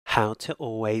How to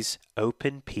always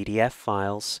open PDF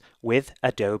files with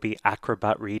Adobe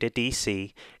Acrobat Reader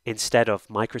DC instead of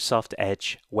Microsoft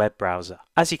Edge web browser.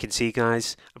 As you can see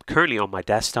guys, I'm currently on my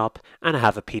desktop and I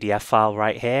have a PDF file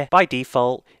right here. By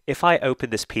default, if I open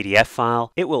this PDF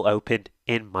file, it will open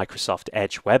in Microsoft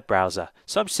Edge web browser.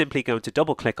 So I'm simply going to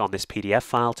double click on this PDF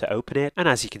file to open it, and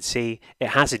as you can see,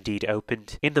 it has indeed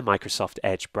opened in the Microsoft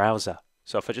Edge browser.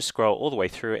 So if I just scroll all the way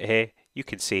through it here, you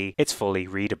can see it's fully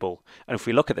readable. And if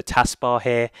we look at the taskbar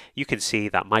here, you can see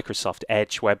that Microsoft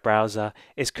Edge web browser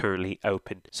is currently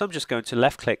open. So I'm just going to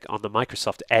left click on the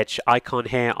Microsoft Edge icon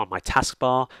here on my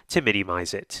taskbar to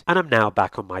minimize it. And I'm now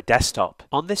back on my desktop.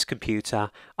 On this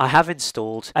computer, I have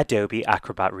installed Adobe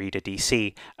Acrobat Reader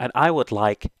DC, and I would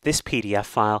like this PDF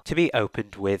file to be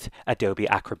opened with Adobe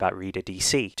Acrobat Reader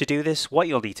DC. To do this, what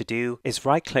you'll need to do is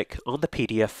right click on the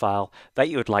PDF file that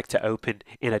you would like to open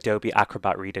in Adobe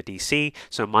Acrobat Reader DC.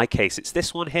 So in my case it's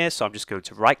this one here, so I'm just going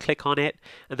to right click on it,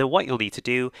 and then what you'll need to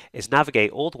do is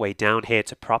navigate all the way down here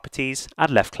to properties and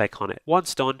left click on it.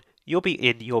 Once done, you'll be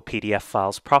in your PDF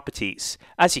files properties.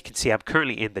 As you can see, I'm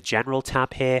currently in the general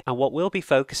tab here, and what we'll be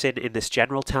focusing in this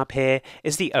general tab here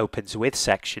is the opens with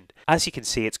section. As you can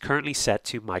see, it's currently set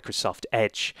to Microsoft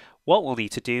Edge. What we'll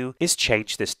need to do is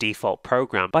change this default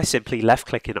program by simply left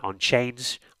clicking on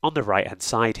change on the right hand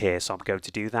side here, so I'm going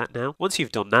to do that now. Once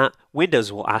you've done that,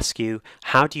 Windows will ask you,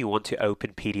 how do you want to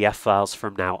open PDF files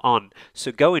from now on?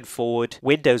 So going forward,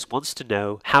 Windows wants to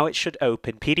know how it should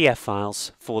open PDF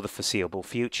files for the foreseeable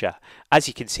future. As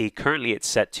you can see, currently it's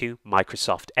set to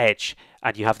Microsoft Edge,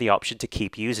 and you have the option to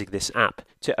keep using this app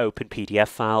to open PDF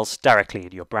files directly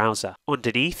in your browser.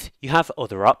 Underneath, you have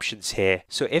other options here.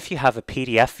 So if you have a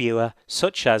PDF viewer,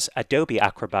 such as Adobe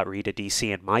Acrobat Reader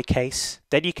DC in my case,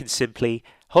 then you can simply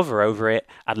hover over it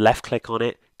and left click on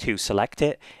it to select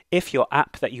it. If your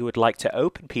app that you would like to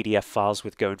open PDF files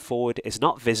with going forward is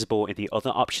not visible in the other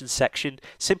options section,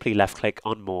 simply left click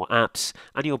on more apps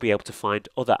and you'll be able to find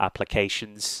other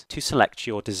applications to select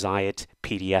your desired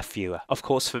PDF viewer. Of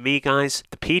course, for me guys,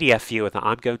 the PDF viewer that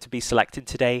I'm going to be selecting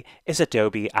today is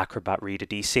Adobe Acrobat Reader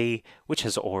DC, which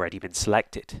has already been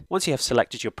selected. Once you have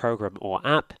selected your program or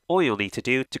app, all you'll need to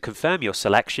do to confirm your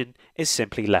selection is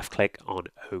simply left click on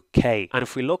OK. And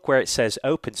if we look where it says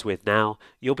opens with now,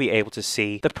 you'll be able to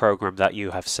see the program that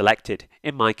you have selected.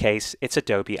 In my case, it's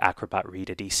Adobe Acrobat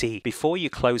Reader DC. Before you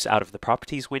close out of the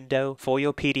properties window for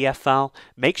your PDF file,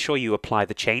 make sure you apply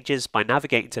the changes by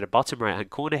navigating to the bottom right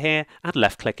hand corner here and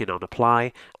left clicking on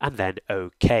apply and then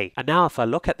OK. And now if I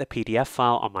look at the PDF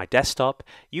file on my desktop,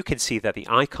 you can see that the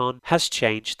icon has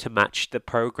changed to match the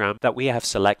program that we have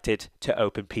selected to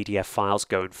open PDF files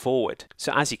going forward.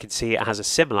 So as you can see, it has a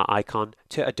similar icon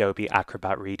to Adobe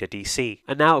Acrobat Reader DC.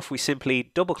 And now if we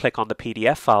simply double click on the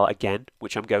PDF file again,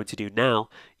 which I'm going to do now,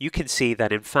 you can see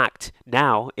that in fact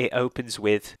now it opens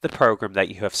with the program that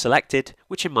you have selected,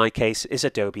 which in my case is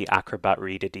Adobe Acrobat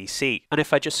Reader DC. And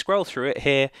if I just scroll through it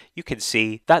here, you can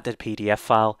see that the PDF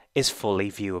file is fully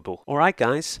viewable. Alright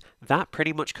guys, that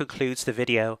pretty much concludes the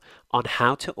video on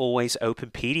how to always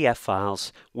open PDF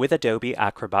files with Adobe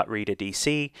Acrobat Reader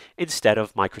DC instead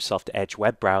of Microsoft Edge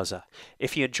web browser.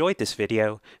 If you enjoyed this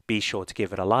video, be sure to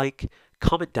give it a like,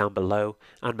 comment down below,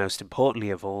 and most importantly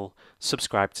of all,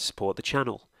 subscribe to support the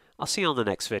channel. I'll see you on the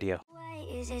next video. Why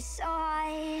is it so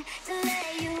hard to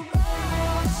let you go?